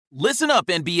Listen up,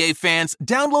 NBA fans.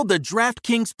 Download the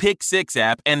DraftKings Pick 6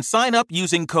 app and sign up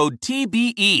using code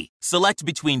TBE. Select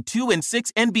between 2 and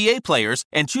 6 NBA players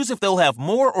and choose if they'll have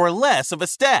more or less of a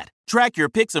stat. Track your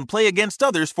picks and play against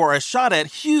others for a shot at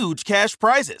huge cash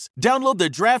prizes. Download the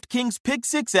DraftKings Pick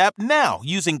 6 app now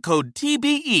using code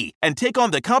TBE and take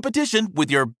on the competition with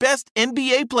your best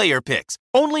NBA player picks.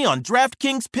 Only on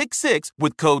DraftKings Pick 6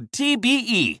 with code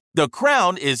TBE. The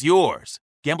crown is yours.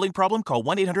 Gambling problem? Call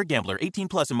 1-800-GAMBLER. 18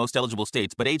 plus in most eligible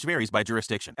states, but age varies by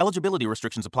jurisdiction. Eligibility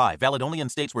restrictions apply. Valid only in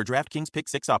states where DraftKings Pick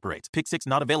 6 operates. Pick 6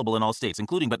 not available in all states,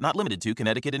 including but not limited to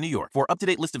Connecticut and New York. For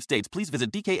up-to-date list of states, please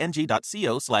visit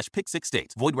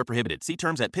dkng.co/pick6states. Void where prohibited. See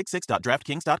terms at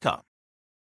pick6.draftkings.com.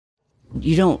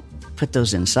 You don't put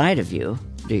those inside of you,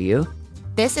 do you?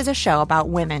 This is a show about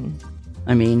women.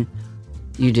 I mean,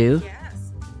 you do? Yes.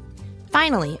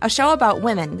 Finally, a show about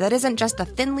women that isn't just a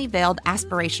thinly veiled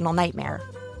aspirational nightmare.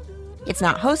 It's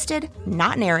not hosted,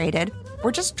 not narrated.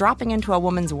 We're just dropping into a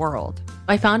woman's world.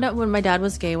 I found out when my dad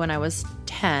was gay when I was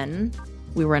 10.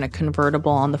 We were in a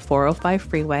convertible on the 405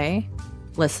 freeway,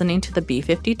 listening to the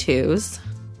B-52s.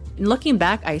 And looking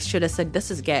back, I should have said,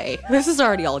 this is gay. This is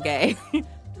already all gay.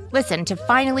 Listen to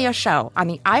Finally a Show on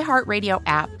the iHeartRadio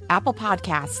app, Apple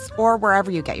Podcasts, or wherever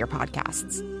you get your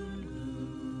podcasts.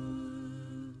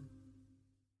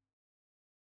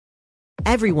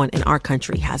 Everyone in our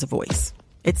country has a voice.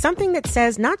 It's something that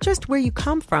says not just where you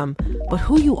come from, but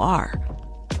who you are.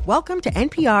 Welcome to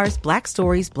NPR's Black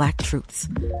Stories, Black Truths,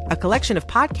 a collection of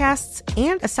podcasts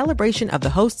and a celebration of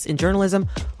the hosts in journalism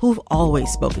who've always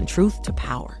spoken truth to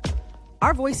power.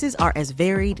 Our voices are as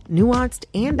varied, nuanced,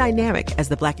 and dynamic as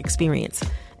the Black experience,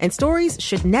 and stories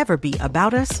should never be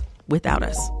about us without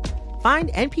us.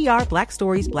 Find NPR Black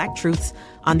Stories, Black Truths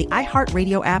on the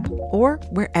iHeartRadio app or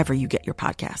wherever you get your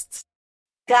podcasts.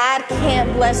 God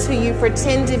can't bless who you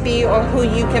pretend to be or who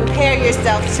you compare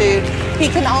yourself to. He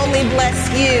can only bless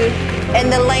you in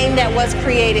the lane that was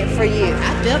created for you.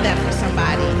 I feel that for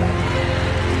somebody.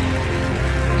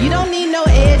 You don't need no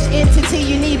edge entity,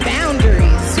 you need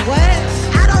boundaries. What?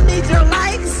 I don't need your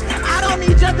likes. I don't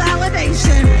need your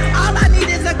validation. All I need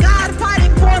is a God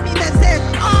fighting for me that says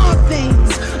all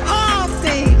things, all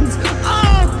things,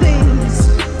 all things.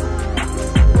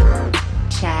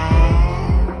 Child.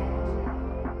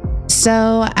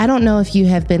 So I don't know if you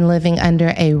have been living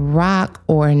under a rock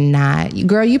or not.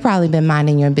 Girl, you probably been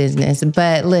minding your business.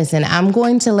 But listen, I'm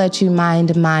going to let you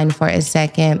mind mine for a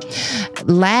second.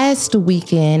 Last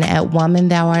weekend at Woman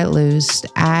Thou Art Loosed,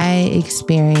 I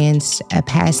experienced a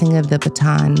passing of the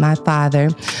baton. My father,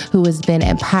 who has been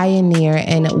a pioneer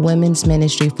in women's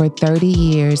ministry for 30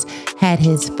 years, had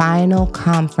his final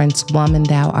conference, Woman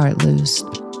Thou Art Loosed.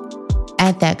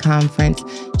 At that conference,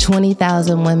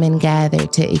 20,000 women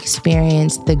gathered to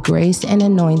experience the grace and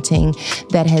anointing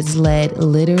that has led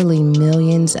literally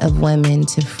millions of women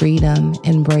to freedom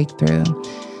and breakthrough.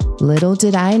 Little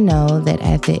did I know that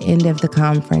at the end of the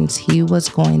conference, he was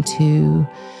going to,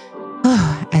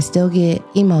 I still get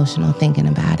emotional thinking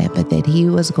about it, but that he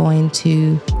was going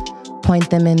to point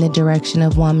them in the direction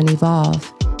of Woman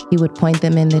Evolve. He would point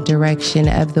them in the direction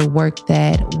of the work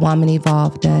that Woman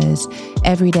Evolve does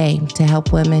every day to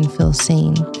help women feel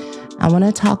seen. I want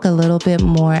to talk a little bit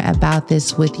more about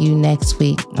this with you next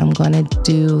week. I'm going to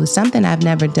do something I've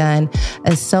never done,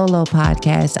 a solo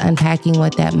podcast, unpacking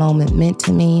what that moment meant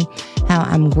to me, how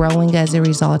I'm growing as a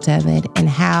result of it, and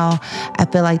how I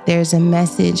feel like there's a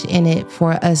message in it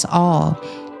for us all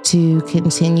to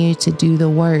continue to do the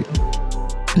work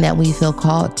that we feel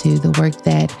called to, the work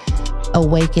that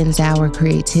awakens our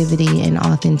creativity and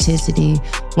authenticity,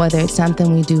 whether it's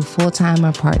something we do full-time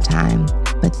or part-time.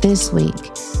 But this week,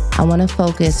 I want to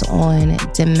focus on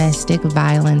domestic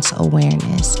violence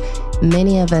awareness.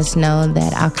 Many of us know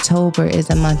that October is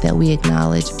a month that we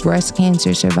acknowledge breast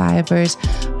cancer survivors,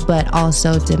 but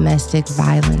also domestic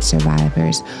violence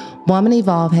survivors. Woman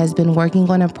Evolve has been working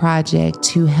on a project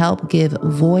to help give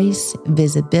voice,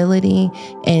 visibility,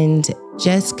 and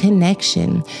just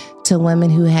connection to women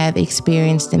who have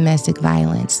experienced domestic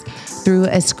violence. Through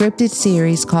a scripted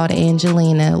series called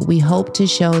Angelina, we hope to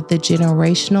show the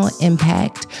generational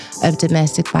impact of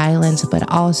domestic violence,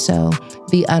 but also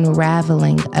the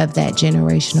unraveling of that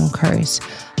generational curse.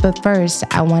 But first,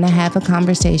 I want to have a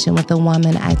conversation with a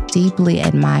woman I deeply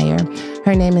admire.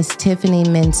 Her name is Tiffany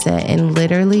Mensah, and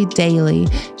literally daily,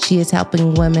 she is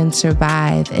helping women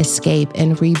survive, escape,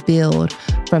 and rebuild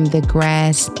from the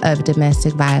grasp of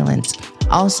domestic violence.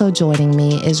 Also joining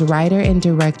me is writer and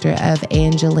director of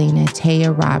Angelina,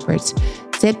 Teya Roberts.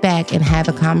 Sit back and have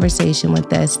a conversation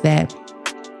with us that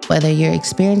whether you're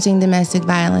experiencing domestic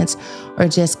violence or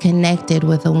just connected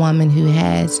with a woman who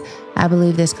has, I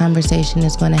believe this conversation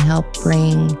is going to help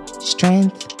bring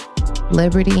strength,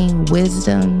 liberty,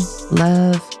 wisdom,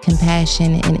 love,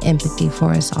 compassion, and empathy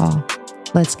for us all.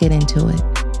 Let's get into it.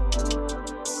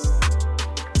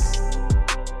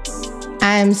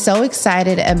 I'm so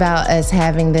excited about us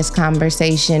having this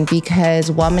conversation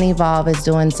because Woman Evolve is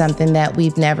doing something that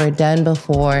we've never done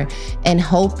before and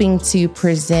hoping to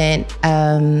present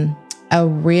a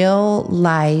real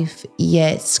life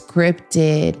yet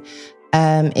scripted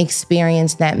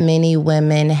experience that many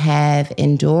women have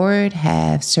endured,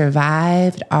 have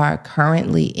survived, are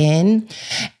currently in.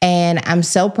 And I'm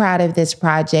so proud of this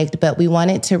project, but we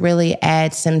wanted to really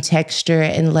add some texture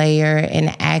and layer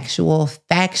and actual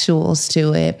factuals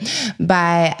to it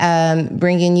by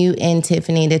bringing you in,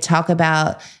 Tiffany, to talk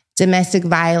about domestic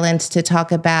violence, to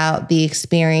talk about the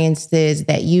experiences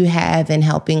that you have in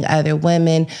helping other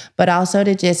women, but also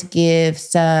to just give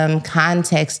some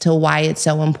context to why it's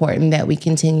so important that we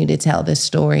continue to tell this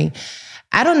story.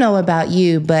 I don't know about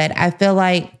you, but I feel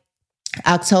like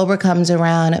October comes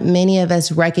around, many of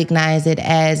us recognize it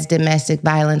as Domestic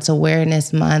Violence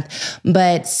Awareness Month,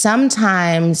 but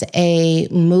sometimes a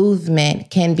movement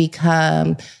can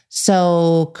become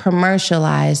so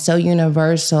commercialized, so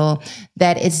universal,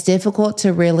 that it's difficult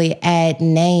to really add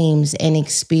names and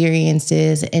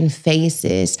experiences and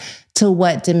faces to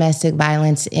what domestic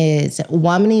violence is.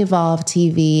 Woman Evolve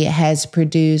TV has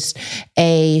produced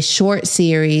a short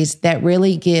series that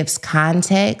really gives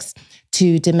context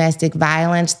to domestic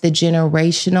violence, the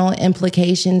generational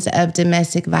implications of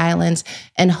domestic violence,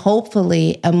 and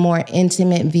hopefully a more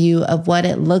intimate view of what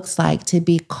it looks like to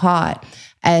be caught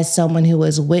as someone who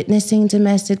is witnessing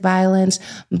domestic violence,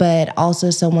 but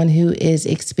also someone who is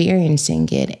experiencing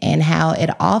it and how it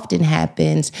often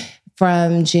happens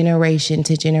from generation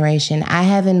to generation. I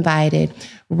have invited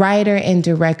writer and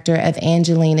director of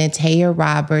Angelina, Teya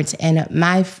Roberts, and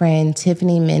my friend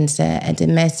Tiffany Mensah, a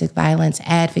domestic violence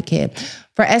advocate,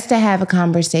 for us to have a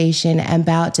conversation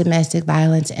about domestic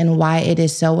violence and why it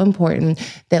is so important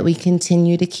that we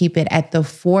continue to keep it at the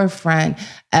forefront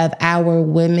of our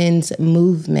women's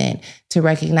movement, to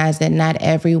recognize that not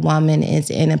every woman is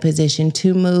in a position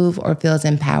to move or feels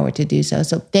empowered to do so.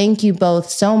 So thank you both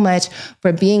so much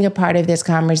for being a part of this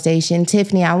conversation.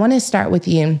 Tiffany, I want to start with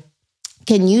you.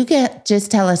 Can you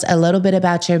just tell us a little bit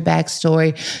about your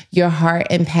backstory, your heart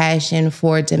and passion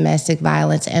for domestic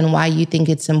violence, and why you think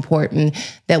it's important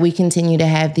that we continue to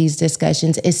have these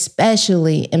discussions,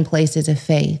 especially in places of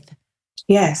faith?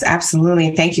 Yes,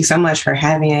 absolutely. Thank you so much for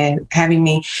having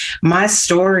me. My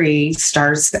story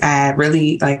starts at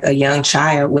really like a young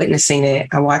child witnessing it.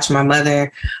 I watched my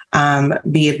mother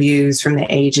be abused from the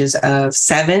ages of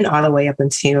 7 all the way up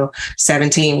until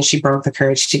 17. She broke the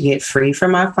courage to get free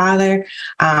from my father.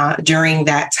 During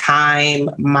that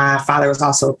time, my father was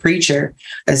also a preacher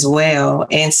as well.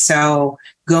 And so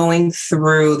going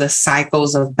through the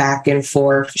cycles of back and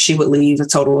forth, she would leave a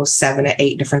total of 7 to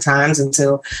 8 different times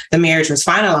until the marriage was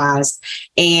finalized.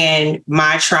 And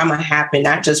my trauma happened,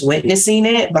 not just witnessing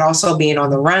it, but also being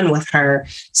on the run with her,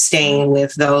 staying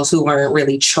with those who weren't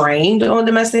really trained on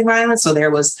domestic violence. So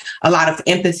there was a lot of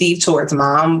empathy towards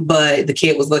mom, but the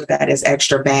kid was looked at as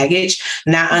extra baggage,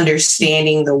 not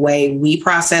understanding the way we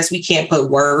process. We can't put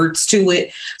words to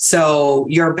it. So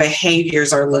your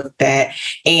behaviors are looked at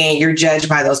and you're judged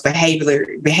by those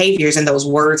behaviors, and those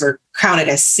words are counted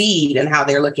as seed and how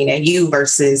they're looking at you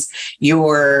versus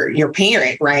your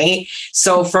parent, right?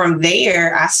 So from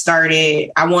there,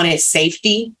 I wanted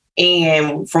safety.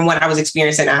 And from what I was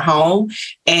experiencing at home,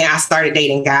 and I started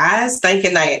dating guys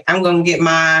thinking like I'm going to get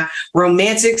my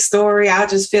romantic story. I'll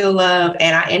just feel love.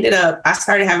 And I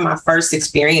started having my first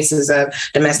experiences of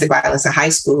domestic violence in high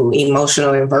school,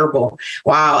 emotional and verbal,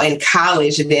 while in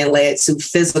college it then led to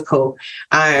physical,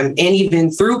 and even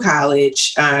through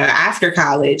college, after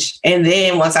college. And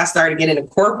then once I started getting to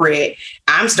corporate,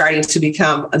 I'm starting to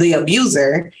become the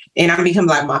abuser. And I'm becoming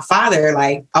like my father,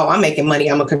 like, oh, I'm making money,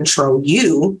 I'm going to control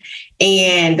you.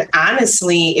 And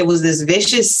honestly, it was this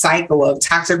vicious cycle of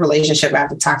toxic relationship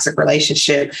after toxic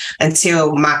relationship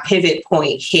until my pivot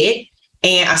point hit.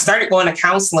 And I started going to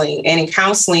counseling, and in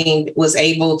counseling was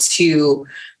able to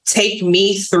take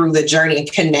me through the journey and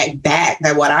connect back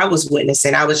that what I was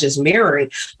witnessing, I was just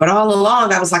mirroring. But all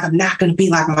along, I was like, I'm not going to be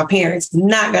like my parents,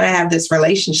 not going to have this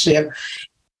relationship.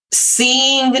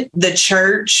 Seeing the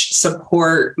church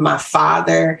support my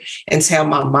father and tell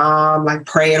my mom, like,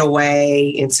 pray it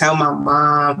away, and tell my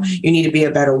mom, you need to be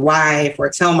a better wife, or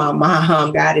tell my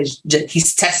mom,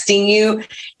 he's testing you.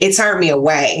 It turned me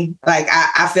away. Like,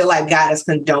 I feel like God is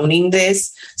condoning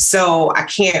this. So I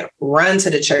can't run to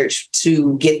the church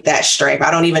to get that strength.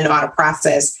 I don't even know how to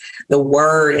process the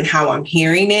word and how I'm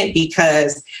hearing it,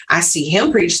 because I see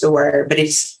him preach the word, but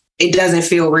it doesn't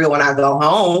feel real when I go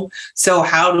home. So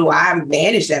how do I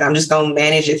manage that? I'm just going to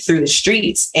manage it through the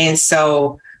streets. And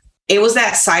so it was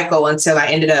that cycle until I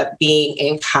ended up being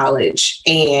in college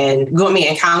and going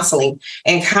in counseling.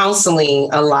 And counseling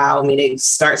allowed me to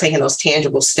start taking those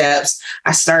tangible steps.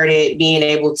 I started being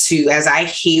able to, as I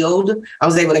healed, I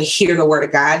was able to hear the word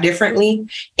of God differently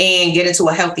and get into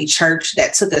a healthy church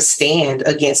that took a stand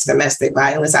against domestic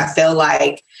violence. I felt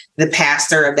like the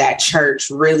pastor of that church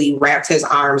really wrapped his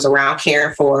arms around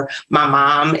caring for my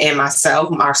mom and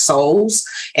myself, our souls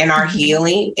and our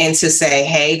healing, and to say,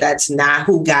 hey, that's not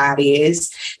who God is,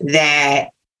 that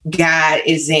God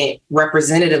isn't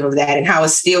representative of that, and how it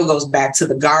still goes back to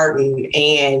the garden.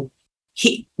 And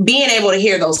being able to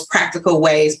hear those practical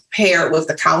ways paired with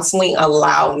the counseling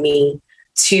allowed me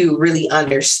to really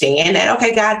understand that,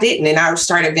 okay, God didn't. And I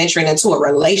started venturing into a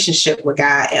relationship with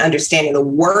God and understanding the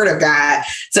word of God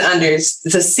to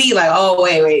see like, oh,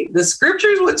 wait, the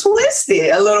scriptures were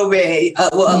twisted a little bit,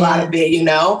 a lot of it,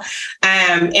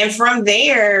 and from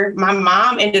there, my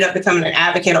mom ended up becoming an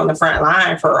advocate on the front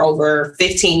line for over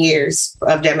 15 years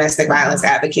of domestic violence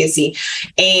advocacy.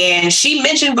 And she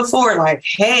mentioned before, like,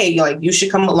 hey, like, you should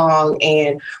come along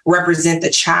and represent the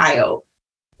child.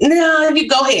 No, you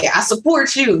go ahead. I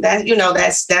support you.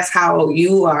 That's how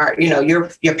you are.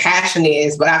 Your passion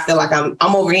is. But I feel like I'm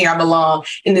over here. I belong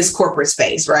in this corporate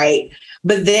space, right?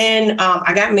 But then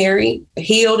I got married,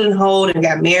 healed and whole, and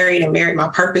got married and married my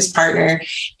purpose partner.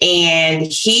 And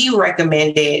he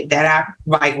recommended that I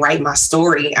write my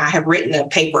story. I had written a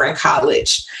paper in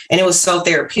college, and it was so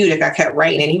therapeutic. I kept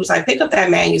writing, and he was like, pick up that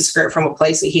manuscript from a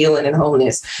place of healing and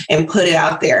wholeness and put it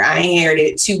out there. I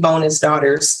inherited 2 bonus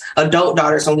daughters, adult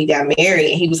daughters, when we got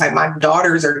married. And he was like, my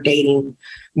daughters are dating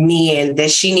me, and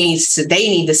that they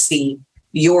need to see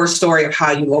your story of how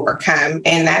you overcome.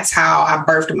 And that's how I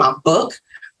birthed my book.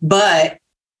 But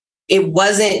it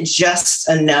wasn't just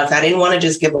enough. I didn't want to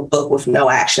just give a book with no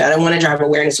action. I didn't want to drive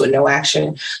awareness with no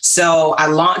action. So I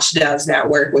launched Dove's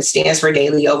Network, which stands for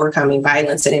Daily Overcoming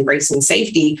Violence and Embracing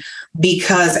Safety,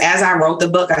 because as I wrote the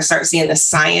book, I started seeing the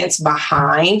science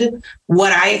behind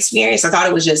what I experienced. I thought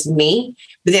it was just me.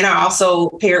 But then I also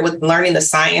paired with learning the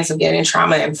science of getting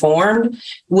trauma informed,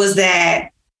 was that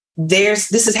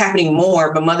this is happening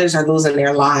more, but mothers are losing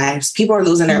their lives. People are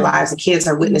losing their lives, and kids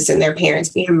are witnessing their parents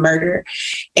being murdered.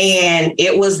 And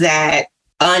it was that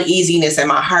uneasiness in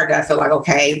my heart that I feel like,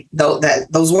 okay,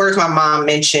 those words my mom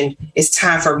mentioned, it's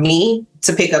time for me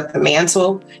to pick up the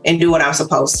mantle and do what I'm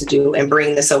supposed to do and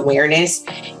bring this awareness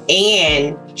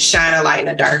and shine a light in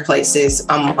the dark places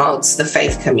amongst the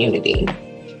faith community.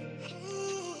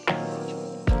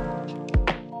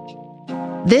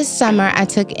 This summer, I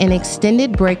took an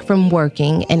extended break from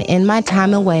working, and in my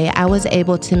time away, I was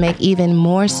able to make even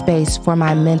more space for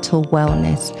my mental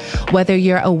wellness. Whether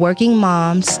you're a working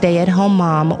mom, stay-at-home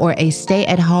mom, or a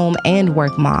stay-at-home and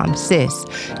work mom, sis,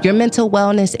 your mental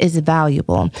wellness is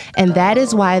valuable. And that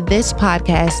is why this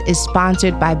podcast is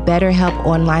sponsored by BetterHelp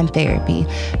Online Therapy.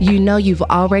 You know you've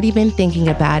already been thinking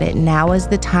about it. Now is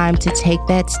the time to take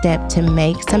that step to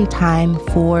make some time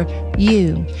for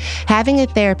you. Having a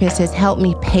therapist has helped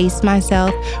me pace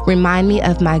myself, remind me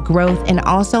of my growth, and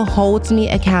also holds me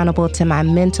accountable to my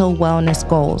mental wellness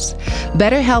goals.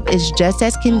 BetterHelp is just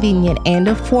as convenient and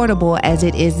affordable as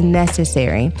it is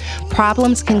necessary.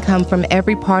 Problems can come from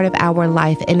every part of our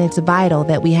life, and it's vital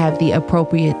that we have the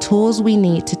appropriate tools we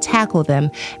need to tackle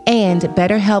them, and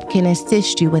BetterHelp can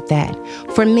assist you with that.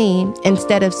 For me,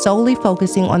 instead of solely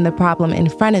focusing on the problem in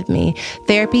front of me,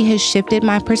 therapy has shifted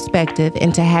my perspective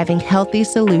into having healthy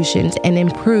solutions and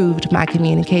improved my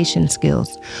communication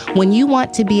skills. When you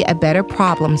want to be a better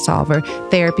problem solver,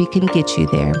 therapy can get you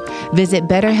there. Visit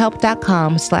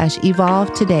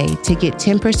betterhelp.com/evolve today to get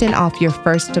 10% off your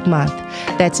first month.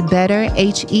 That's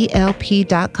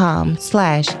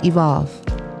betterhelp.com/evolve.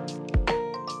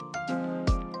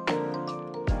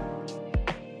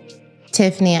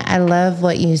 Tiffany, I love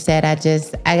what you said. I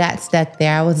got stuck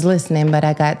there. I was listening, but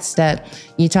I got stuck.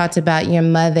 You talked about your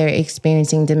mother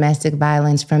experiencing domestic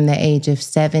violence from the age of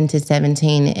 7 to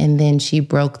 17, and then she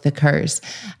broke the curse.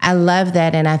 I love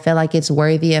that, and I feel like it's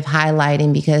worthy of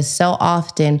highlighting, because so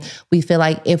often we feel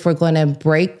like if we're going to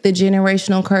break the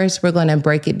generational curse, we're going to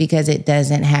break it because it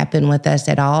doesn't happen with us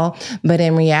at all. But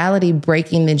in reality,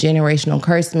 breaking the generational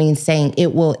curse means saying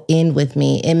it will end with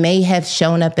me. It may have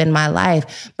shown up in my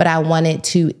life, but I want it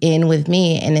to end with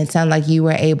me. And it sounds like you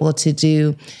were able to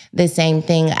do the same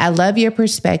thing. I love your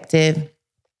perspective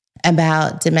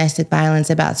about domestic violence,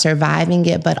 about surviving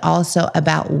it, but also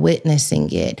about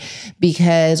witnessing it.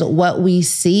 Because what we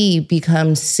see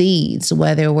becomes seeds,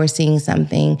 whether we're seeing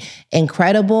something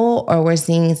incredible or we're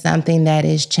seeing something that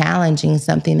is challenging,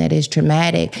 something that is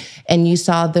traumatic. And you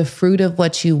saw the fruit of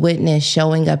what you witnessed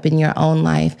showing up in your own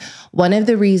life. One of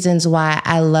the reasons why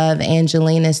I love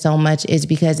Angelina so much is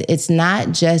because it's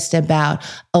not just about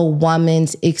a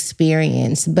woman's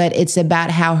experience, but it's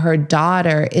about how her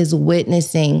daughter is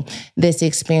witnessing this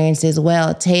experience as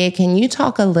well. Teya, can you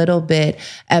talk a little bit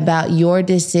about your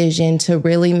decision to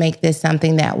really make this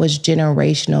something that was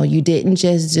generational? You didn't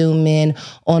just zoom in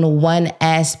on one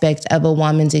aspect of a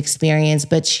woman's experience,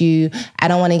 but I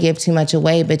don't want to give too much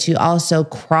away, but you also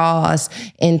cross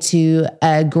into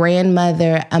a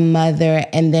grandmother, a mother,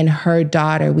 and then her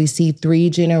daughter. We see 3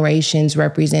 generations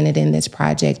represented in this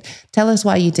project. Tell us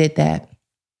why you did that.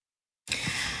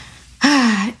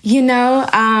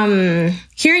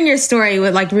 Hearing your story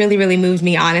would really, really moved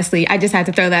me, honestly. I just had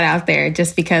to throw that out there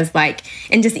just because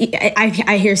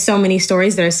I hear so many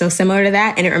stories that are so similar to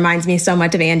that. And it reminds me so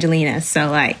much of Angelina.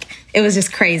 So it was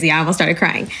just crazy. I almost started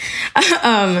crying.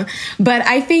 But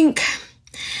I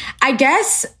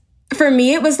guess for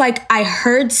me, it was I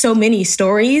heard so many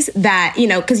stories that,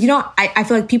 because I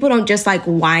feel like people don't just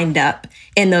wind up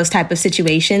in those type of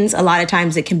situations. A lot of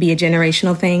times it can be a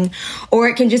generational thing, or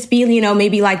it can just be,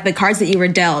 maybe the cards that you were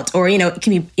dealt, or, it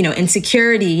can be,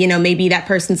 insecurity, maybe that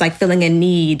person's feeling a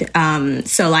need.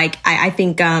 So I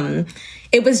think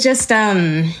it was just,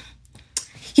 I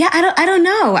don't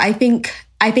know. I think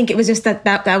it was just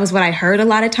that was what I heard a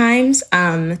lot of times.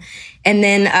 And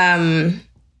then,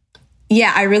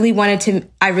 I really wanted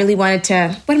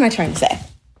to, what am I trying to say?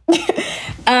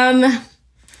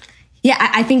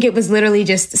 I think it was literally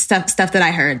just stuff that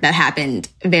I heard that happened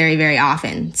very, very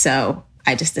often. So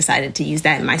I just decided to use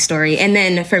that in my story. And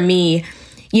then for me,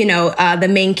 the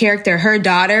main character, her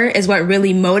daughter, is what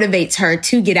really motivates her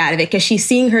to get out of it, because she's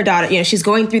seeing her daughter, she's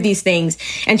going through these things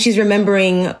and she's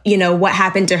remembering, what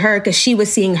happened to her, because she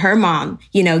was seeing her mom,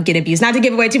 get abused. Not to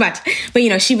give away too much,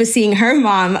 but, she was seeing her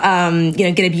mom,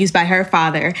 get abused by her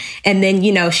father. And then,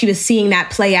 she was seeing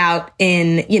that play out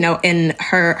in, in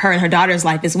her and her daughter's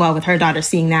life as well, with her daughter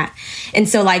seeing that. And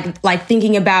so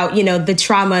thinking about, the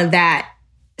trauma that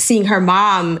seeing her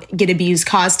mom get abused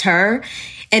caused her.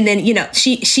 And then,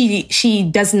 she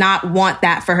does not want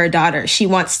that for her daughter. She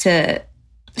wants to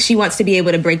be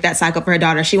able to break that cycle for her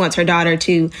daughter. She wants her daughter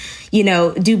to,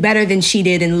 do better than she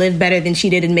did and live better than she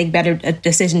did and make better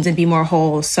decisions and be more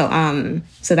whole. So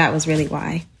that was really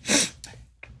why.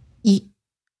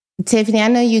 Tiffany, I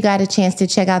know you got a chance to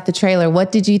check out the trailer.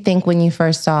 What did you think when you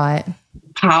first saw it?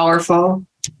 Powerful.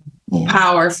 Yeah.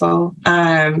 Powerful.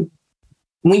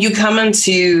 When you come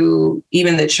into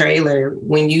even the trailer,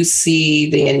 when you see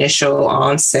the initial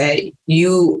onset,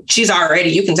 you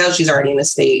can tell she's already in a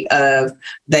state of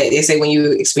that. They say when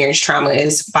you experience trauma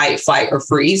is fight, flight, or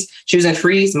freeze. She was in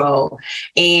freeze mode.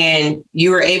 And you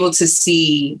were able to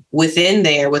see within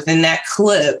that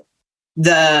clip,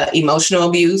 the emotional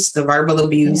abuse, the verbal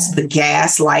abuse, the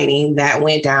gaslighting that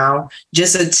went down,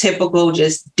 just a typical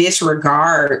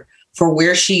disregard for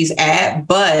where she's at.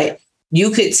 But you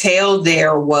could tell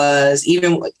there's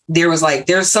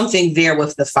something there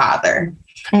with the father,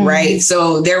 right?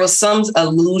 So there was some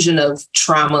illusion of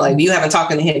trauma. You haven't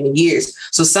talked to him in years.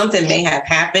 So something may have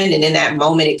happened. And in that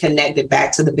moment, it connected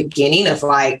back to the beginning of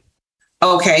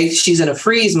okay, she's in a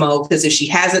freeze mode, because if she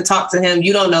hasn't talked to him,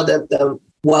 you don't know the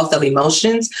wealth of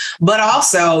emotions, but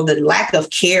also the lack of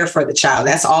care for the child.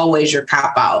 That's always your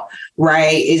cop out,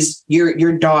 right? Is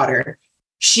your daughter.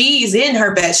 She's in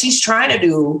her best. She's trying to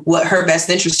do what her best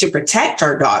interest to protect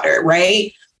her daughter,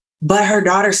 right? But her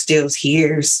daughter still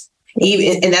hears.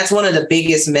 And that's one of the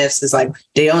biggest myths is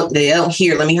they don't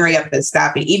hear. Let me hurry up and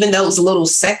stop it. Even those little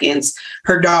seconds,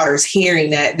 her daughter's hearing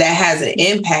that has an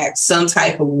impact some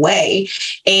type of way.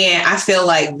 And I feel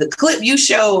like the clip you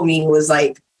showed me was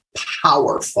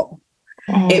powerful.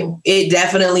 It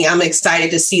definitely, I'm excited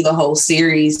to see the whole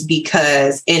series,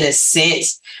 because in a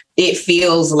sense, it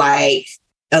feels like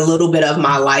a little bit of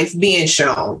my life being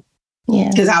shown. Yeah.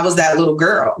 Because I was that little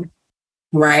girl.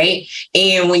 Right.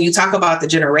 And when you talk about the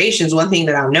generations, one thing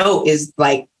that I know is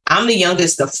I'm the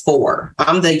youngest of 4.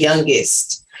 I'm the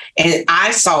youngest. And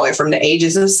I saw it from the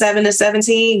ages of 7 to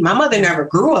 17. My mother never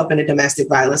grew up in a domestic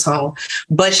violence home,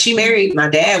 but she married my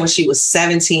dad when she was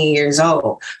 17 years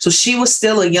old. So she was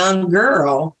still a young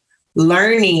girl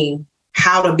learning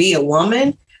how to be a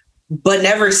woman, but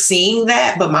never seeing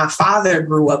that. But my father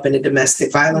grew up in a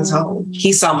domestic violence home.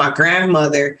 He saw my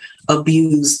grandfather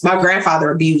abuse my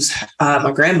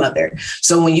grandmother.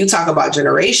 So when you talk about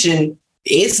generation,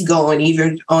 it's going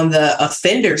even on the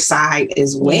offender side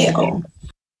as well.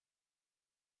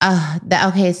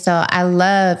 Okay, so I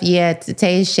love,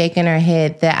 Taya's shaking her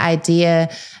head, the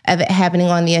idea of it happening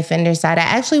on the offender side. I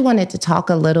actually wanted to talk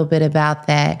a little bit about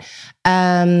that.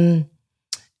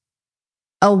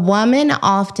 A woman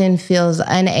often feels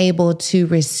unable to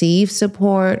receive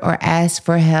support or ask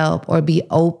for help or be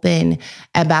open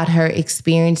about her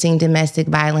experiencing domestic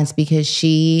violence because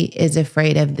she is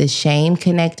afraid of the shame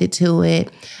connected to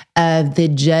it, of the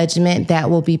judgment that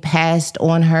will be passed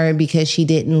on her because she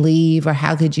didn't leave, or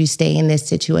how could you stay in this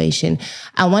situation?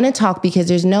 I want to talk because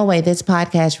there's no way this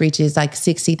podcast reaches like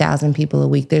 60,000 people a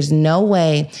week. There's no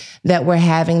way that we're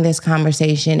having this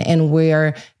conversation and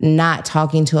we're not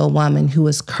talking to a woman who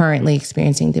is currently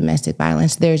experiencing domestic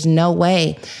violence. There's no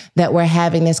way that we're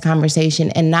having this conversation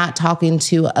and not talking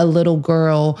to a little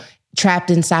girl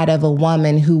trapped inside of a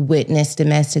woman who witnessed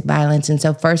domestic violence. And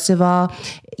so first of all,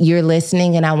 you're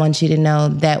listening, and I want you to know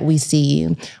that we see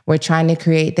you. We're trying to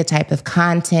create the type of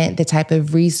content, the type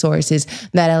of resources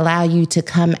that allow you to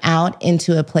come out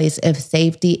into a place of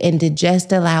safety and to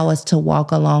just allow us to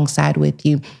walk alongside with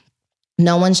you.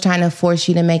 No one's trying to force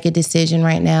you to make a decision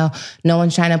right now. No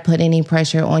one's trying to put any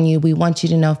pressure on you. We want you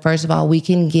to know, first of all, we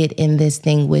can get in this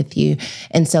thing with you.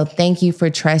 And so thank you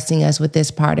for trusting us with this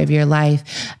part of your life.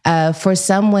 For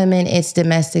some women, it's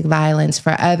domestic violence.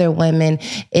 For other women,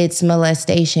 it's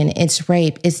molestation, it's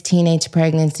rape, it's teenage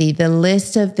pregnancy. The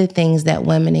list of the things that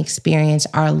women experience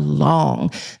are long.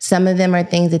 Some of them are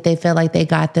things that they feel like they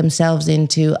got themselves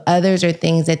into. Others are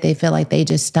things that they feel like they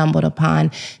just stumbled upon.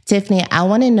 Tiffany, I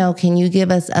want to know, can you give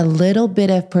us a little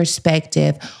bit of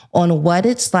perspective on what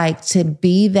it's like to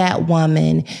be that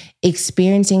woman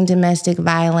experiencing domestic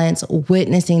violence,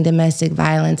 witnessing domestic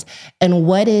violence, and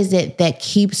what is it that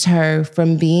keeps her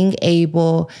from being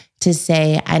able to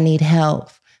say, I need help?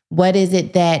 What is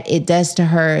it that it does to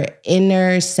her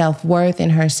inner self-worth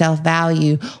and her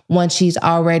self-value once she's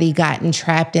already gotten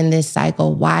trapped in this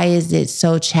cycle? Why is it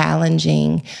so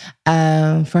challenging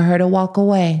for her to walk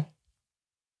away?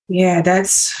 Yeah,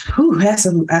 that's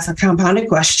a compounded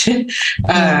question.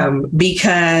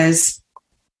 Because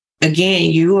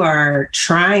again, you are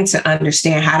trying to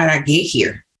understand, how did I get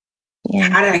here? Yeah.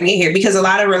 How did I get here? Because a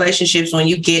lot of relationships, when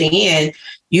you get in,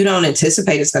 you don't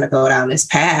anticipate it's going to go down this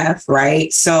path,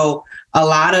 right? So a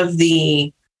lot of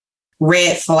the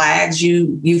red flags,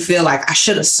 you feel like I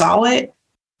should have saw it.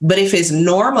 But if it's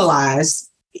normalized,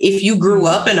 if you grew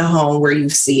up in a home where you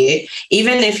see it,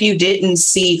 even if you didn't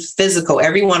see physical,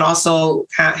 everyone also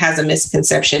has a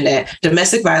misconception that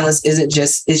domestic violence is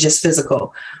just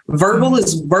physical. Verbal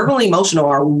and emotional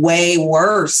are way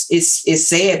worse. It's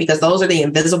sad because those are the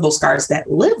invisible scars that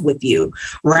live with you,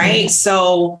 right?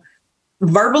 So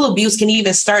verbal abuse can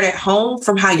even start at home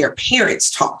from how your parents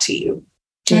talk to you.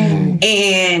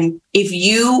 And if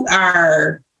you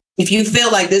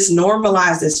feel like this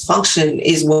normalized dysfunction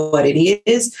is what it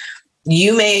is,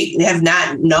 you may have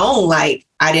not known, like,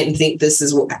 I didn't think this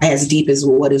is as deep as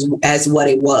what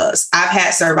it was. I've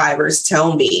had survivors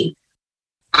tell me,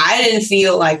 I didn't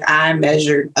feel like I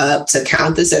measured up to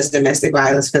count this as domestic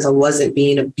violence because I wasn't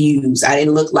being abused. I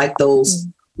didn't look like those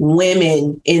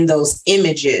women in those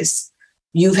images.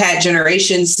 You've had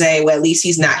generations say, well, at least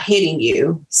he's not hitting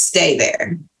you. Stay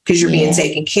there, because you're being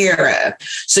taken care of.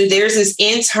 So there's this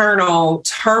internal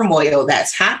turmoil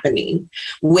that's happening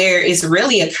where it's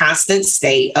really a constant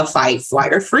state of fight,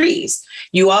 flight, or freeze.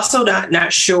 You also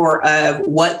not sure of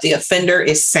what the offender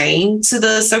is saying to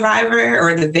the survivor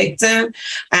or the victim.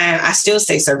 And I still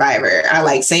say survivor. I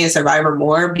like saying survivor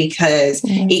more because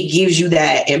it gives you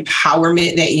that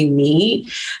empowerment that you need.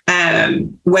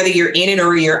 Whether you're in it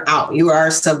or you're out, you are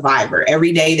a survivor.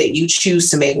 Every day that you choose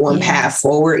to make one path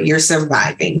forward, you're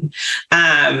surviving.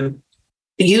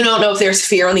 You don't know if there's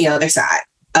fear on the other side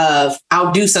of,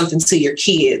 I'll do something to your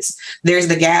kids. There's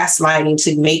the gaslighting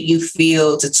to make you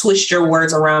feel, to twist your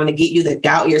words around, to get you to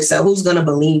doubt yourself. Who's going to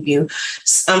believe you?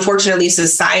 Unfortunately,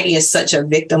 society is such a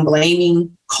victim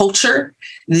blaming culture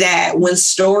that when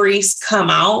stories come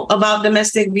out about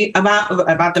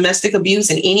domestic abuse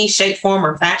in any shape, form,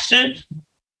 or fashion,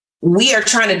 we are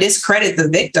trying to discredit the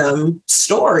victim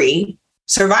story,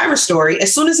 survivor story,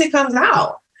 as soon as it comes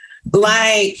out.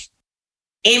 Like,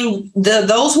 and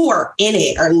those who are in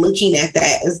it are looking at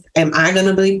that as, am I going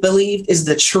to believe? Is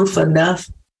the truth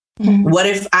enough? What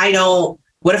if I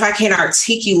can't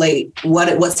articulate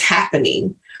what's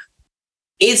happening?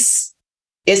 It's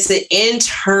an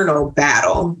internal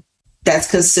battle that's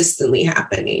consistently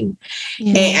happening.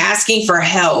 And asking for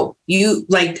help. You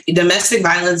like domestic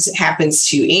violence happens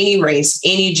to any race,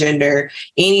 any gender,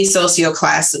 any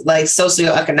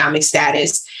socioeconomic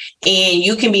status. And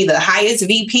you can be the highest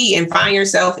VP and find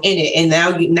yourself in it. And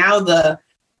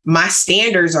my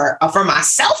standards are for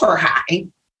myself are high.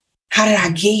 How did I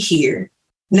get here?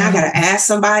 Now I got to ask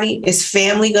somebody. Is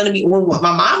family going to be? When my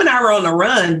mom and I were on the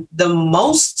run, the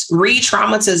most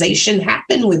re-traumatization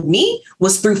happened with me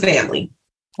was through family.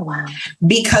 Wow.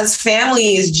 Because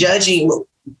family is judging.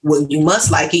 Well, you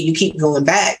must like it. You keep going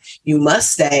back. You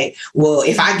must stay. Well,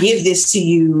 if I give this to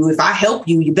you, if I help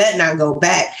you, you better not go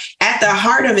back. At the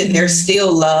heart of it, there's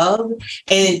still love.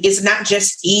 And it's not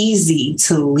just easy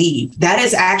to leave. That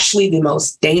is actually the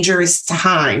most dangerous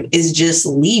time, is just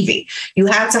leaving. You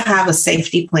have to have a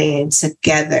safety plan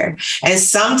together. And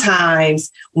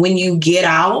sometimes when you get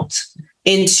out,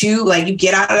 you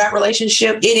get out of that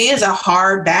relationship, it is a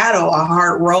hard battle, a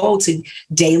hard road to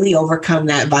daily overcome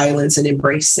that violence and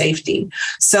embrace safety.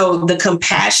 So the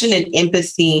compassion and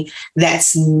empathy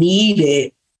that's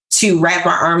needed to wrap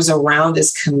our arms around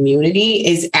this community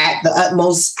is at the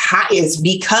utmost highest,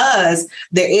 because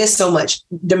there is so much.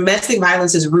 Domestic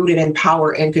violence is rooted in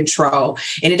power and control.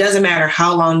 And it doesn't matter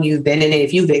how long you've been in it.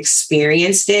 If you've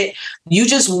experienced it, you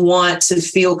just want to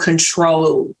feel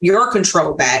your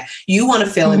control back. You want to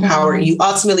feel empowered. You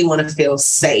ultimately want to feel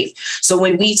safe. So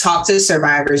when we talk to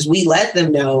survivors, we let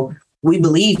them know we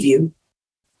believe you.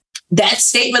 That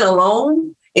statement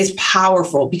alone is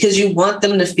powerful, because you want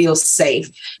them to feel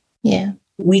safe. Yeah.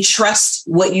 We trust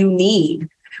what you need,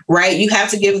 right? You have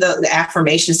to give the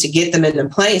affirmations to get them into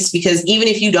place, because even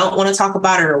if you don't want to talk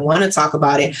about it or want to talk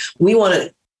about it,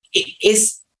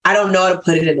 I don't know how to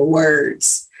put it into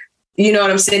words. You know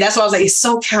what I'm saying? That's why I was like, it's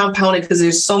so compounded, because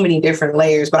there's so many different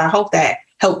layers, but I hope that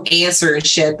helped answer and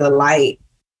shed the light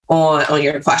on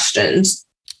your questions.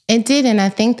 It did. And I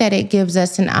think that it gives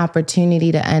us an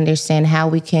opportunity to understand how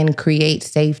we can create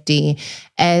safety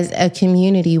as a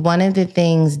community. One of the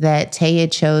things that Teya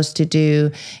chose to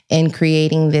do in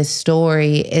creating this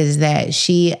story is that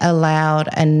she allowed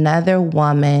another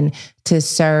woman to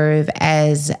serve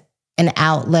as an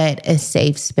outlet, a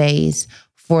safe space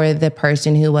for the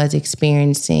person who was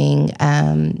experiencing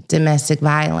domestic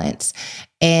violence.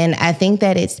 And I think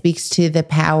that it speaks to the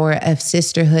power of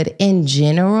sisterhood in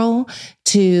general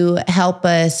to help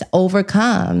us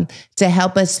overcome, to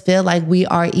help us feel like we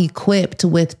are equipped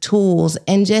with tools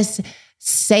and just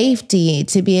safety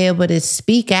to be able to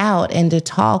speak out and to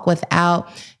talk without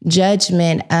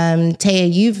judgment.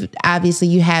 Teya,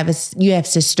 you have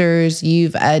sisters,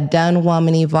 you've done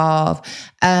Woman Evolve.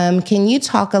 Can you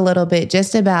talk a little bit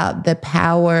just about the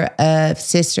power of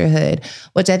sisterhood,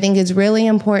 which I think is really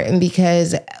important,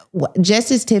 because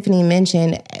just as Tiffany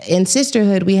mentioned, in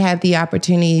sisterhood, we have the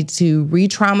opportunity to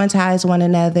re-traumatize one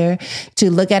another,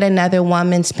 to look at another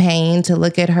woman's pain, to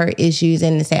look at her issues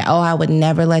and to say, oh, I would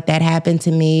never let that happen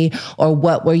to me. Or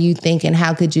what were you thinking?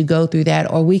 How could you go through that?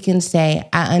 Or we can say,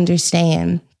 I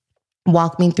understand.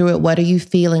 Walk me through it. What are you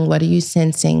feeling? What are you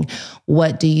sensing?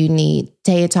 What do you need?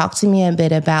 Teya, talk to me a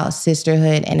bit about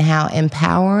sisterhood and how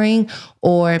empowering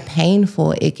or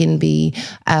painful it can be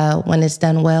when it's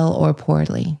done well or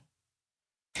poorly.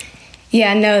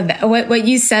 Yeah, no, what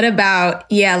you said about,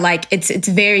 like it's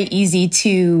very easy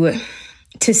to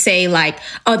say like,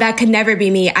 oh, that could never be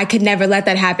me. I could never let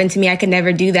that happen to me. I could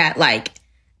never do that. Like,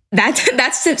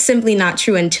 that's simply not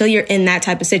true until you're in that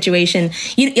type of situation.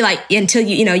 You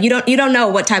don't know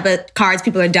what type of cards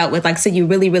people are dealt with. Like, so you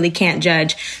really, really can't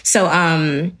judge. So,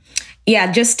 I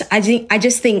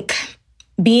just think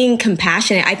being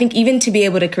compassionate, I think even to be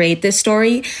able to create this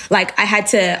story, like I had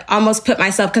to almost put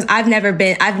myself, because I've never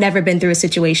been through a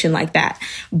situation like that,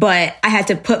 but I had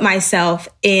to put myself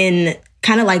in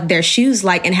kind of like their shoes,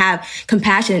 like, and have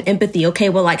compassion and empathy. Okay,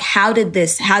 well, like, how did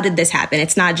this happen?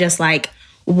 It's not just like,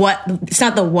 it's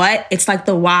not the what, it's like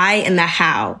the why and the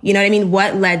how. You know what I mean?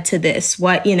 What led to this?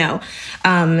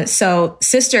 So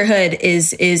sisterhood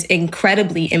is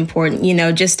incredibly important,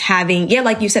 just having,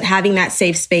 like you said, having that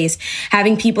safe space,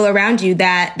 having people around you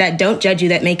that don't judge you,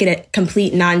 that make it a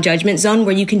complete non-judgment zone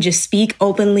where you can just speak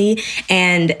openly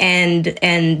and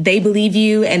they believe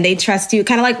you and they trust you.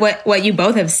 Kind of like what you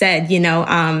both have said,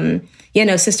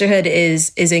 sisterhood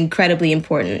is incredibly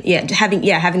important.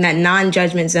 Having that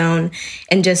non-judgment zone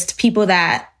and just people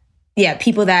that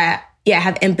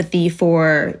have empathy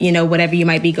for, whatever you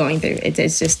might be going through.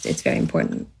 It's very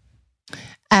important.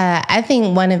 I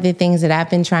think one of the things that I've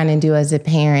been trying to do as a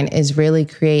parent is really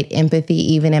create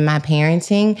empathy, even in my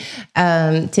parenting.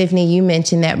 Tiffany, you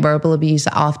mentioned that verbal abuse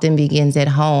often begins at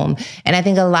home. And I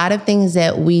think a lot of things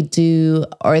that we do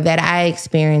or that I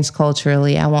experience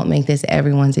culturally, I won't make this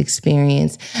everyone's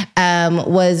experience,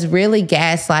 was really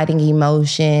gaslighting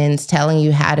emotions, telling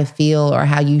you how to feel or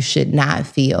how you should not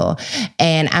feel.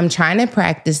 And I'm trying to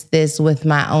practice this with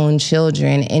my own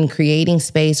children in creating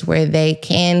space where they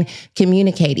can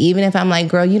communicate. Even if I'm like,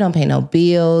 girl, you don't pay no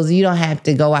bills. You don't have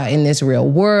to go out in this real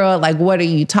world. Like, what are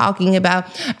you talking about?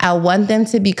 I want them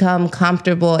to become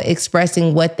comfortable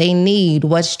expressing what they need,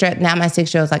 what's stress. Now my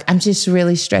 6-year-old's like, I'm just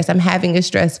really stressed. I'm having a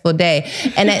stressful day.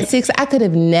 And at 6, I could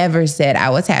have never said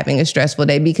I was having a stressful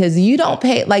day because you don't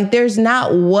pay, like, there's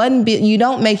not one bill. You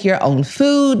don't make your own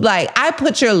food. Like, I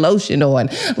put your lotion on.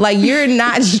 Like, you're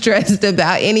not stressed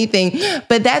about anything.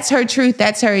 But that's her truth.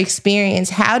 That's her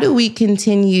experience. How do we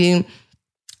continue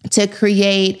to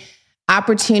create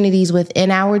opportunities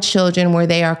within our children where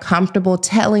they are comfortable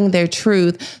telling their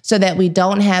truth so that we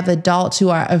don't have adults who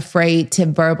are afraid to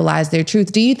verbalize their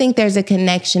truth? Do you think there's a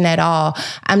connection at all?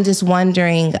 I'm just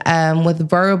wondering, with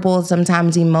verbal,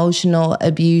 sometimes emotional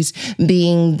abuse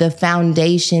being the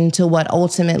foundation to what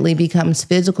ultimately becomes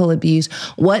physical abuse,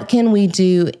 what can we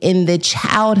do in the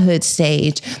childhood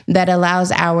stage that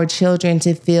allows our children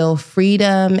to feel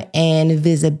freedom and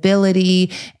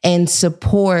visibility and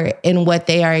support in what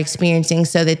they are experiencing,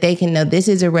 so that they can know this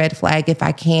is a red flag if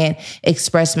I can't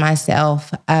express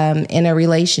myself in a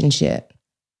relationship?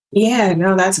 Yeah,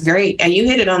 no, that's great. And you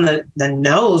hit it on the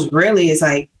nose, really, is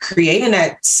like creating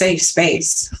that safe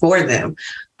space for them.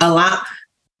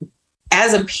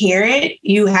 As a parent,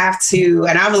 you have to,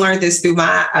 and I've learned this through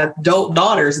my adult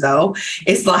daughters, though,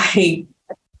 it's like,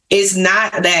 it's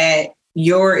not that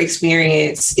your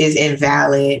experience is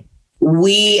invalid.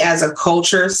 We as a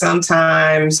culture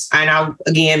sometimes, and I'm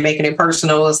again making it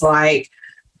personal, is like,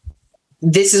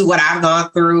 this is what I've gone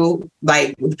through,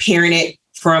 like parented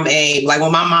from like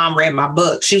when my mom read my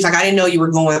book, she was like, I didn't know you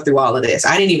were going through all of this.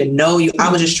 I didn't even know you.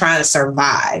 I was just trying to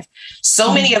survive.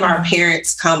 So many of our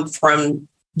parents come from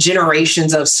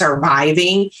generations of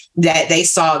surviving, that they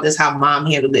saw this how mom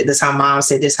handled it, this how mom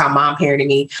said, this how mom parented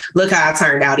me, look how I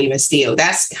turned out even still.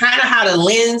 That's kind of how the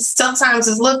lens sometimes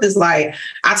is looked, is like,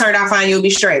 I turned out fine, you'll be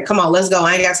straight, come on, let's go,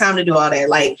 I ain't got time to do all that.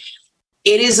 Like,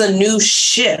 it is a new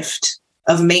shift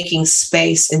of making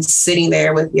space and sitting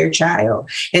there with your child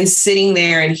and sitting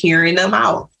there and hearing them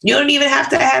out. You don't even have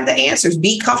to have the answers.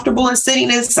 Be comfortable in sitting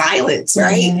in silence,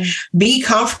 right? Mm-hmm. Be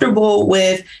comfortable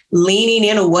with leaning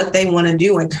into what they want to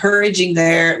do, encouraging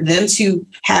them to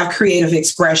have creative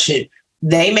expression.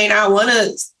 They may not want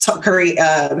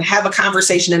to have a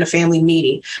conversation in a family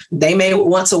meeting. They may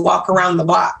want to walk around the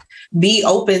block. Be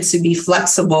open to be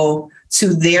flexible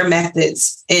to their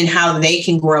methods and how they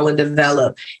can grow and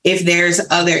develop. If there's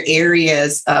other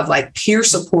areas of like peer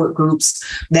support groups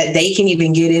that they can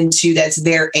even get into that's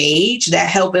their age, that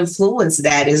help influence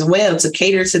that as well, to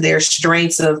cater to their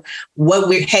strengths of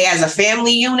what hey, as a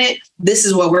family unit, this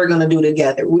is what we're going to do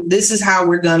together. This is how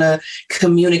we're going to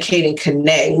communicate and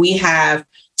connect. We have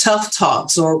tough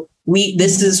talks, or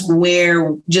this is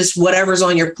where just whatever's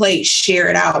on your plate, share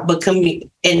it out, but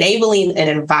enabling an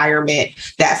environment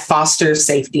that fosters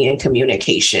safety and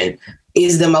communication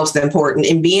is the most important.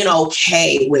 And being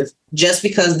okay with, just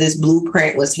because this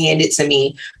blueprint was handed to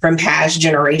me from past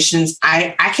generations,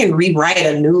 I can rewrite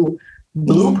a new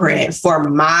blueprint for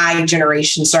my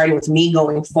generation, starting with me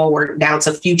going forward down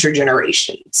to future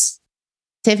generations.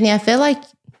 Tiffany, I feel like,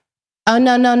 oh,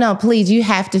 no, please, you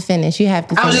have to finish. I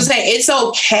was just saying, it's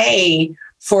okay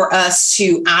for us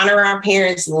to honor our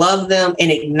parents, love them,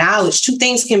 and acknowledge two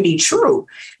things can be true.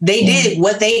 They did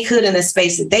what they could in the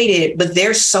space that they did, but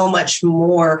there's so much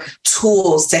more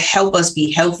tools to help us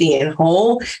be healthy and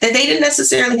whole that they didn't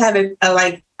necessarily have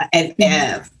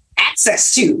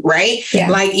access to, right? Yeah.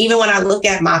 Like, even when I look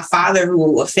at my father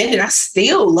who offended, I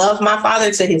still love my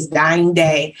father to his dying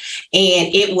day.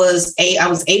 And I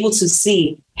was able to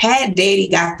see, had Daddy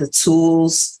got the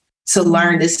tools to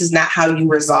learn this is not how you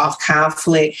resolve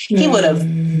conflict, he would have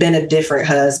been a different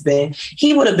husband.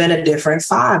 He would have been a different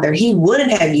father. He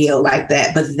wouldn't have yelled like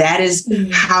that. But that is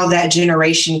how that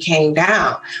generation came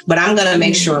down. But I'm going to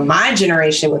make sure my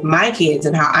generation with my kids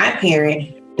and how I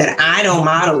parent, that I don't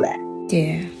model that.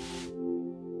 Yeah.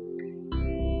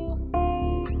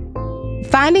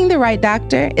 Finding the right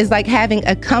doctor is like having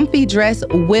a comfy dress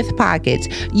with pockets.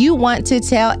 You want to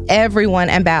tell everyone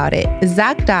about it.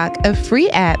 ZocDoc, a free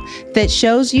app that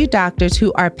shows you doctors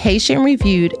who are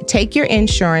patient-reviewed, take your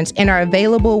insurance, and are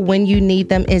available when you need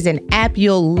them, is an app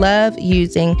you'll love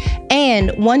using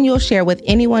and one you'll share with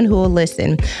anyone who will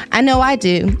listen. I know I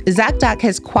do. ZocDoc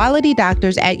has quality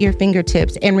doctors at your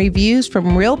fingertips and reviews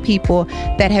from real people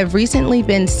that have recently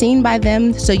been seen by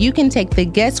them, so you can take the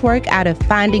guesswork out of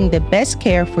finding the best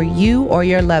care for you or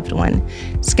your loved one.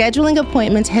 Scheduling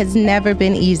appointments has never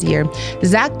been easier.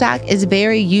 ZocDoc is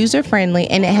very user-friendly,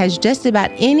 and it has just about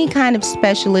any kind of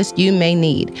specialist you may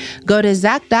need. Go to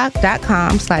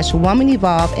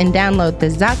ZocDoc.com/WomanEvolve and download the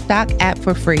ZocDoc app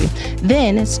for free.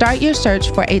 Then start your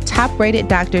search for a top-rated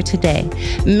doctor today.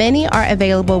 Many are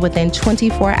available within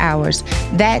 24 hours.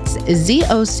 That's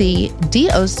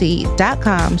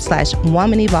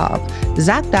ZocDoc.com/WomanEvolve.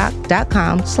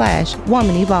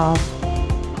 ZocDoc.com/WomanEvolve.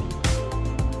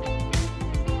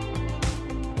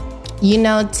 You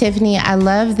know, Tiffany, I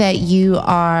love that you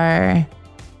are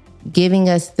giving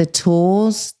us the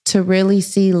tools to really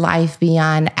see life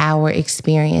beyond our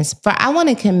experience. But I want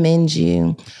to commend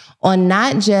you on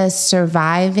not just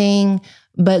surviving,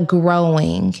 but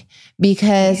growing.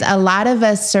 Because a lot of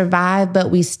us survive, but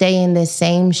we stay in the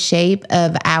same shape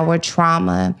of our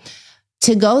trauma.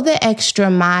 To go the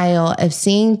extra mile of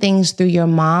seeing things through your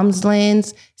mom's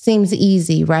lens seems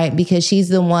easy, right? Because she's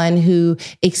the one who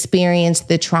experienced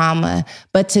the trauma.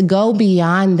 But to go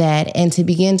beyond that and to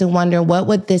begin to wonder, what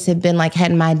would this have been like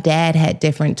had my dad had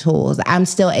different tools? I'm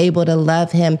still able to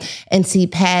love him and see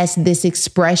past this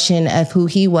expression of who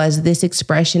he was, this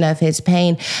expression of his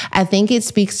pain. I think it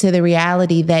speaks to the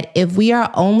reality that if we are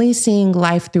only seeing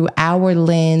life through our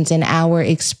lens and our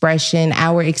expression,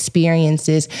 our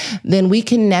experiences, then we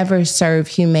can never serve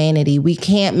humanity. We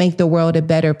can't make the world a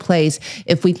better place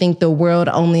if we think the world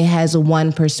only has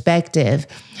one perspective.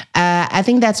 I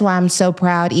think that's why I'm so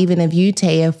proud even of you,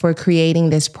 Teya, for creating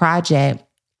this project,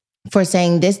 for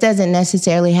saying this doesn't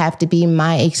necessarily have to be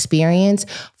my experience,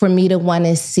 for me to want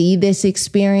to see this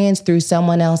experience through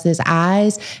someone else's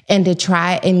eyes and to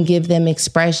try and give them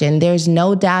expression. There's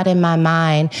no doubt in my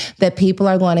mind that people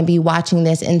are going to be watching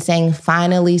this and saying,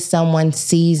 finally, someone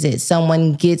sees it,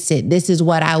 someone gets it. This is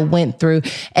what I went through.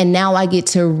 And now I get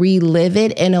to relive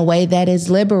it in a way that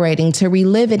is liberating, to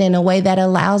relive it in a way that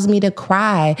allows me to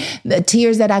cry, the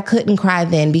tears that I couldn't cry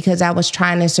then because I was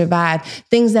trying to survive,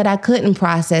 things that I couldn't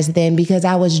process then because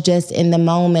I was just in the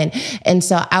moment. And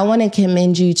so I want to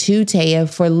commend you too, Teya,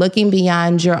 for looking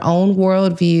beyond your own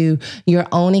worldview, your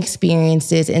own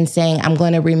experiences, and saying, I'm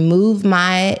going to remove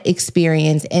my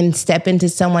experience and step into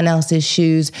someone else's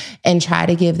shoes and try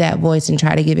to give that voice and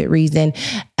try to give it reason.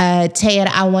 Teya,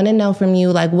 I want to know from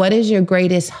you, like, what is your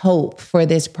greatest hope for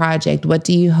this project? What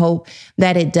do you hope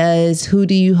that it does? Who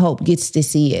do you hope gets to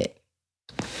see it?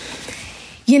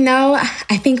 You know,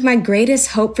 I think my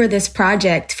greatest hope for this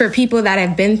project, for people that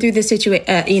have been through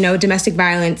the domestic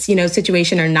violence,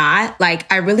 situation or not, like,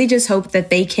 I really just hope that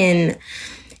they can,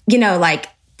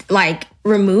 like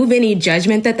remove any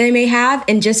judgment that they may have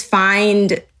and just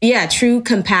find, true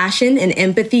compassion and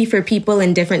empathy for people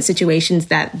in different situations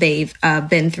that they've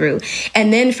been through.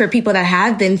 And then for people that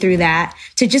have been through that,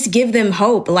 to just give them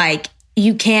hope, like,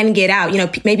 you can get out.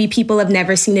 Maybe people have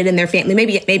never seen it in their family.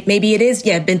 Maybe it is,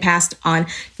 been passed on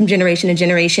from generation to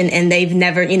generation, and they've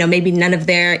never, maybe none of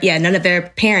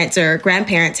their parents or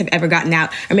grandparents have ever gotten out,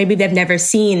 or maybe they've never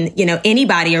seen,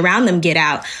 anybody around them get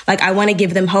out. Like, I want to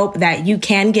give them hope that you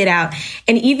can get out,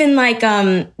 and even like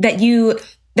that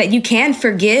you can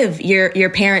forgive your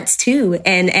parents too.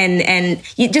 And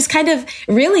you just kind of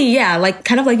really,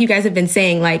 kind of like you guys have been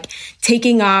saying, like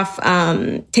taking off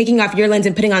your lens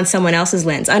and putting on someone else's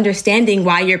lens, understanding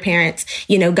why your parents,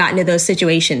 got into those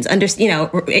situations.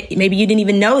 Maybe you didn't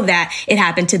even know that it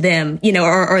happened to them,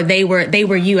 or they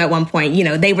were you at one point,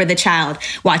 they were the child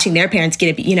watching their parents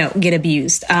get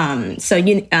abused.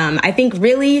 I think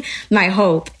really my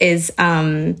hope is,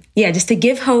 just to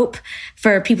give hope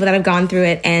for people that have gone through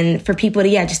it, and for people to,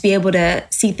 just be able to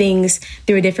see things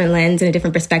through a different lens and a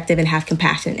different perspective and have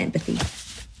compassion and empathy.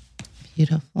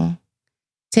 Beautiful.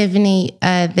 Tiffany,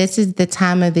 this is the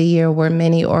time of the year where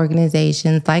many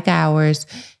organizations like ours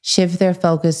shift their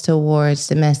focus towards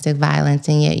domestic violence.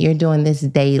 And yet you're doing this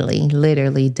daily,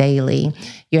 literally daily.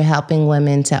 You're helping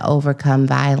women to overcome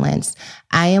violence.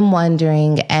 I am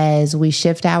wondering, as we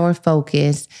shift our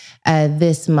focus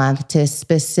this month to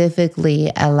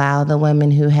specifically allow the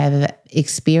women who have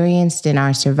experienced and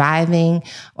are surviving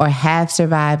or have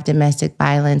survived domestic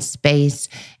violence space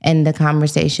in the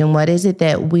conversation, what is it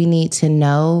that we need to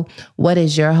know? What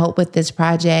is your hope with this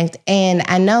project? And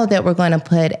I know that we're going to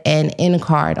put an end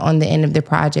card on the end of the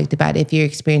project about if you're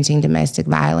experiencing domestic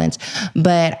violence,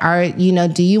 but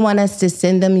do you want us to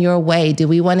send them your way? Do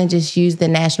we want to just use the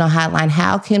national hotline?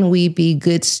 How can we be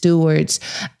good stewards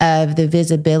of the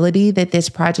visibility that this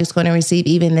project is going to receive,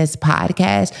 even this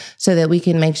podcast, so that we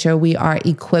can make sure we are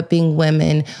equipping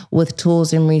women with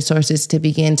tools and resources to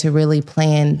begin to really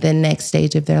plan the next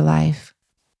stage of their life?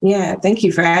 Yeah, thank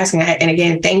you for asking. And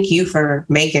again, thank you for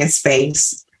making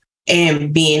space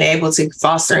and being able to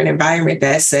foster an environment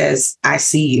that says, I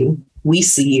see you. We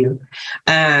see you.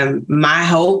 My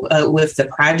hope with the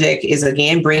project is,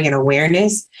 again, bringing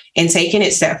awareness and taking it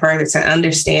a step further to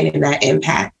understanding that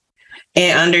impact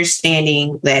and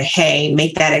understanding that, hey,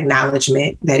 make that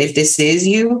acknowledgement that if this is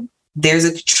you, there's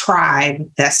a tribe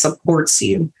that supports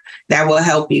you, that will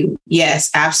help you.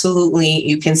 Yes, absolutely.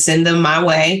 You can send them my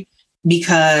way,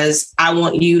 because I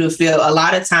want you to feel, a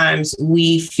lot of times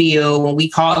we feel when we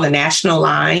call the national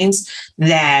lines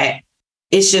that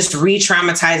it's just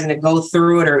re-traumatizing to go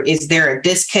through it, or is there a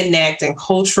disconnect? And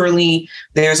culturally,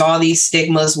 there's all these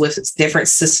stigmas with different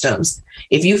systems.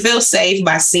 If you feel safe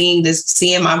by seeing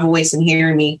my voice and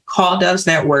hearing me, call Doves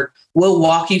Network. We'll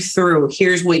walk you through.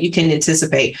 Here's what you can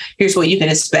anticipate. Here's what you can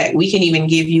expect. We can even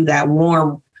give you that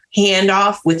warm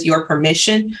handoff with your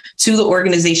permission to the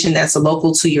organization that's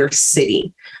local to your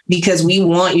city, because we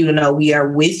want you to know we are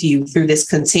with you through this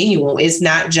continuum. It's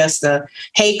not just a,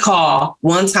 hey, call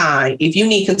one time. If you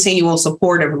need continual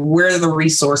support, where are the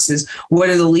resources? What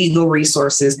are the legal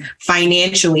resources?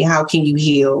 Financially, how can you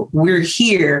heal? We're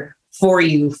here for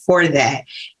you for that.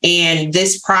 And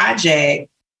this project,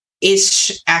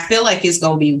 I feel like it's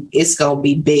gonna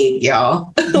be big,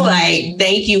 y'all. Like,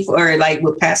 thank you for, like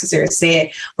what Pastor Sarah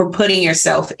said, for putting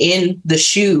yourself in the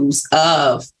shoes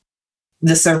of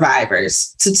the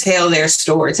survivors to tell their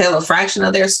story, tell a fraction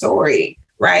of their story,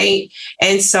 right?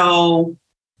 And so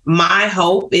my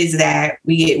hope is that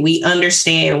we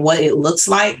understand what it looks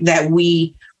like, that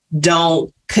we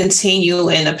don't continue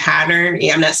in the pattern.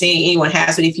 I'm not saying anyone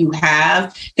has, but if you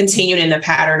have continued in the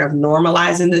pattern of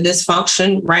normalizing the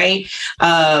dysfunction, right?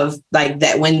 Of like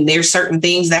that, when there's certain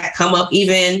things that come up,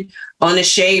 even on the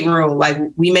shade room, like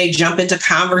we may jump into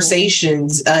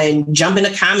conversations and jump in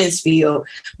the comments field,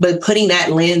 but putting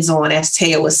that lens on, as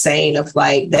Teya was saying, of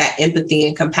like that empathy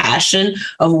and compassion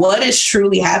of what is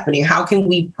truly happening. How can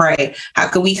we pray? How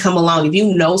can we come along? If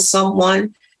you know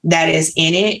someone that is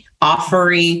in it,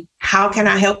 offering, how can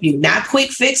I help you? Not quick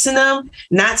fixing them,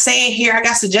 not saying, here, I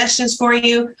got suggestions for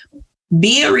you.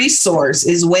 Be a resource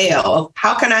as well.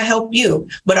 How can I help you?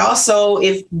 But also,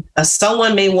 if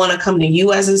someone may want to come to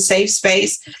you as a safe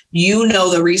space, you know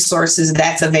the resources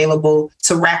that's available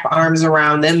to wrap arms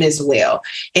around them as well.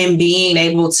 And being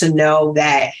able to know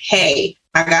that, hey,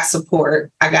 I got support,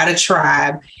 I got a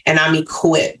tribe, and I'm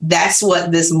equipped. That's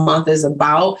what this month is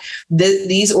about.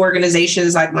 These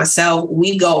organizations like myself,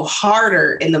 we go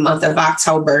harder in the month of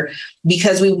October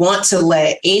because we want to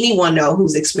let anyone know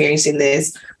who's experiencing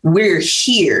this. We're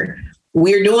here.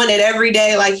 We're doing it every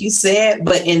day, like you said,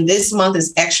 but in this month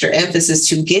is extra emphasis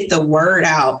to get the word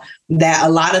out that a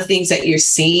lot of things that you're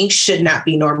seeing should not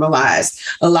be normalized.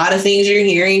 A lot of things you're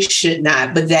hearing should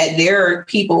not, but that there are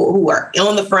people who are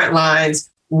on the front lines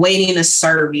waiting to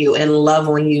serve you and love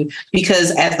on you,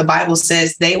 because as the Bible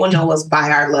says, they will know us by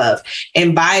our love.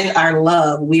 And by our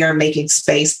love, we are making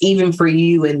space even for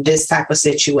you in this type of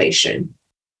situation.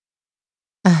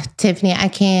 Tiffany, I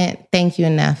can't thank you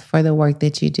enough for the work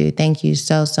that you do. Thank you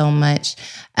so, so much.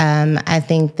 I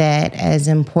think that as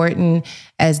important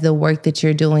as the work that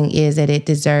you're doing is, that it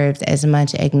deserves as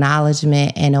much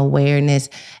acknowledgement and awareness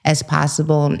as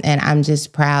possible. And I'm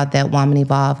just proud that Woman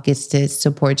Evolve gets to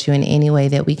support you in any way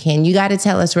that we can. You got to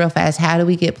tell us real fast, how do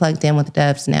we get plugged in with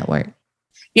Doves Network?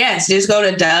 Yes, just go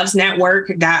to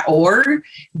dovesnetwork.org,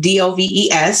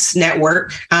 DOVES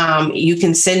network. You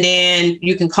can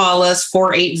call us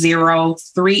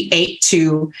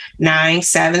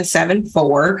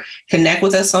 480-382-9774. Connect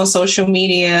with us on social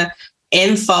media,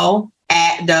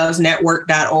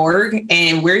 info@dovesnetwork.org.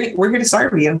 And we're here to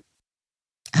serve you.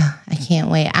 I can't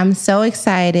wait. I'm so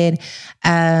excited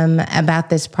about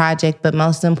this project, but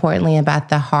most importantly about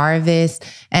the harvest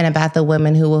and about the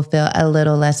women who will feel a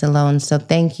little less alone. So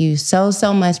thank you so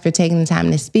much for taking the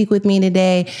time to speak with me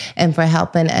today and for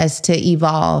helping us to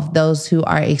evolve, those who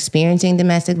are experiencing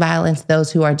domestic violence,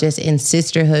 those who are just in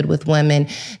sisterhood with women,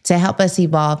 to help us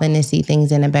evolve and to see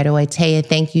things in a better way. Teya,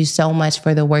 thank you so much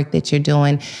for the work that you're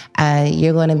doing.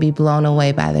 You're going to be blown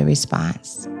away by the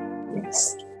response.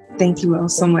 Yes. Thank you all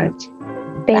so much.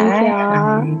 Thank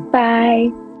y'all.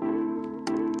 Bye.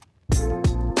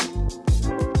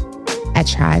 I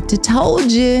tried to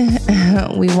told you.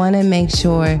 We want to make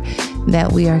sure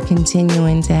that we are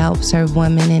continuing to help serve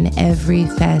women in every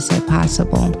facet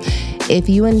possible. If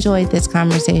you enjoyed this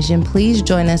conversation, please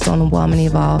join us on Woman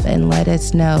Evolve and let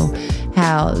us know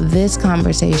how this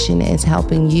conversation is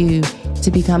helping you to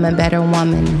become a better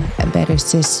woman, a better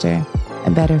sister,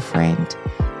 a better friend.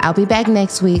 I'll be back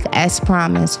next week, as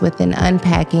promised, with an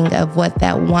unpacking of what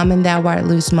that woman thou art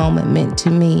loose moment meant to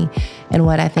me and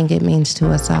what I think it means to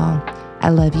us all. I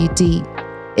love you deep.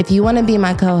 If you want to be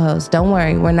my co-host, don't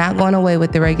worry, we're not going away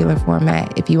with the regular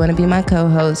format. If you want to be my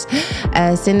co-host,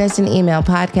 send us an email,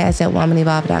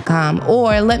 podcast@womanevolve.com,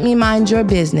 or let me mind your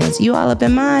business. You all up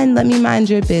in mine, let me mind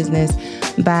your business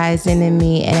by sending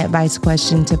me an advice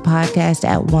question to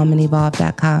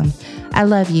podcast@womanevolve.com. I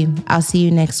love you. I'll see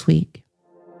you next week.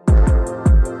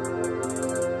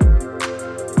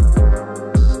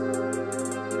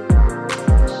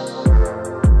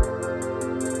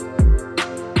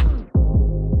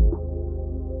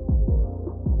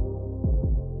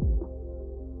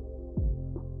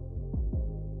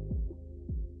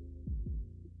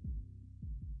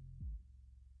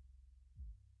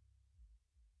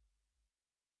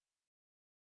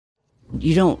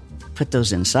 You don't put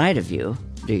those inside of you,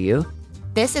 do you?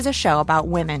 This is a show about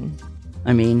women.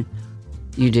 I mean,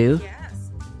 you do?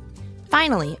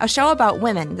 Finally, a show about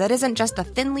women that isn't just a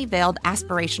thinly veiled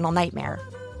aspirational nightmare.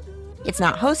 It's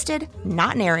not hosted,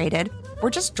 not narrated.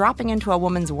 We're just dropping into a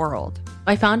woman's world.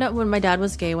 I found out when my dad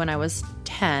was gay when I was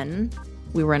 10.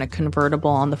 We were in a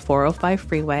convertible on the 405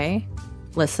 freeway,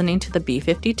 listening to the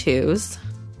B-52s.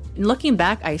 And looking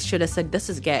back, I should have said, this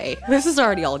is gay. This is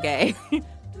already all gay.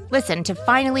 Listen to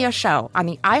Finally a Show on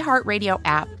the iHeartRadio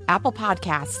app, Apple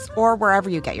Podcasts, or wherever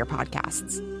you get your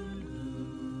podcasts.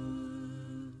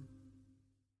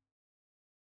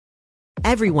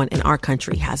 Everyone in our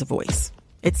country has a voice.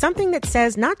 It's something that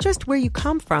says not just where you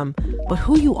come from, but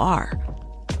who you are.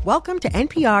 Welcome to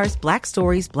NPR's Black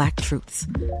Stories, Black Truths,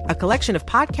 a collection of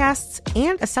podcasts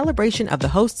and a celebration of the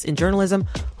hosts in journalism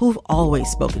who've always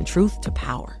spoken truth to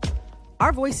power.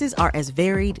 Our voices are as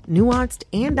varied, nuanced,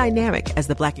 and dynamic as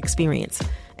the Black experience,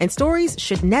 and stories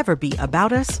should never be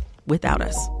about us without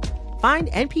us. Find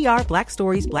NPR Black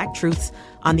Stories, Black Truths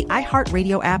on the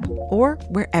iHeartRadio app or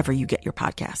wherever you get your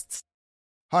podcasts.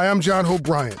 Hi, I'm John Hope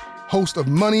Bryant, host of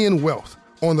Money and Wealth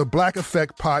on the Black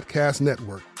Effect Podcast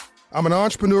Network. I'm an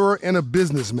entrepreneur and a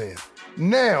businessman.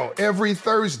 Now, every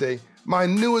Thursday, my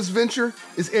newest venture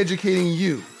is educating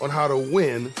you on how to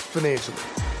win financially.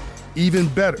 Even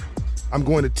better, I'm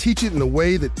going to teach it in a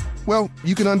way that, well,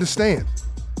 you can understand.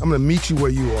 I'm going to meet you where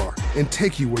you are and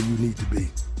take you where you need to be.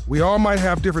 We all might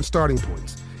have different starting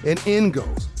points and end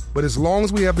goals, but as long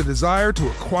as we have the desire to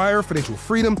acquire financial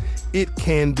freedom, it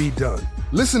can be done.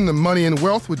 Listen to Money and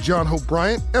Wealth with John Hope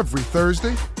Bryant every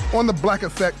Thursday on the Black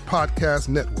Effect Podcast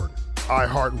Network,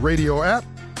 iHeartRadio app,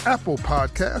 Apple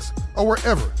Podcasts, or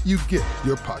wherever you get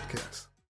your podcasts.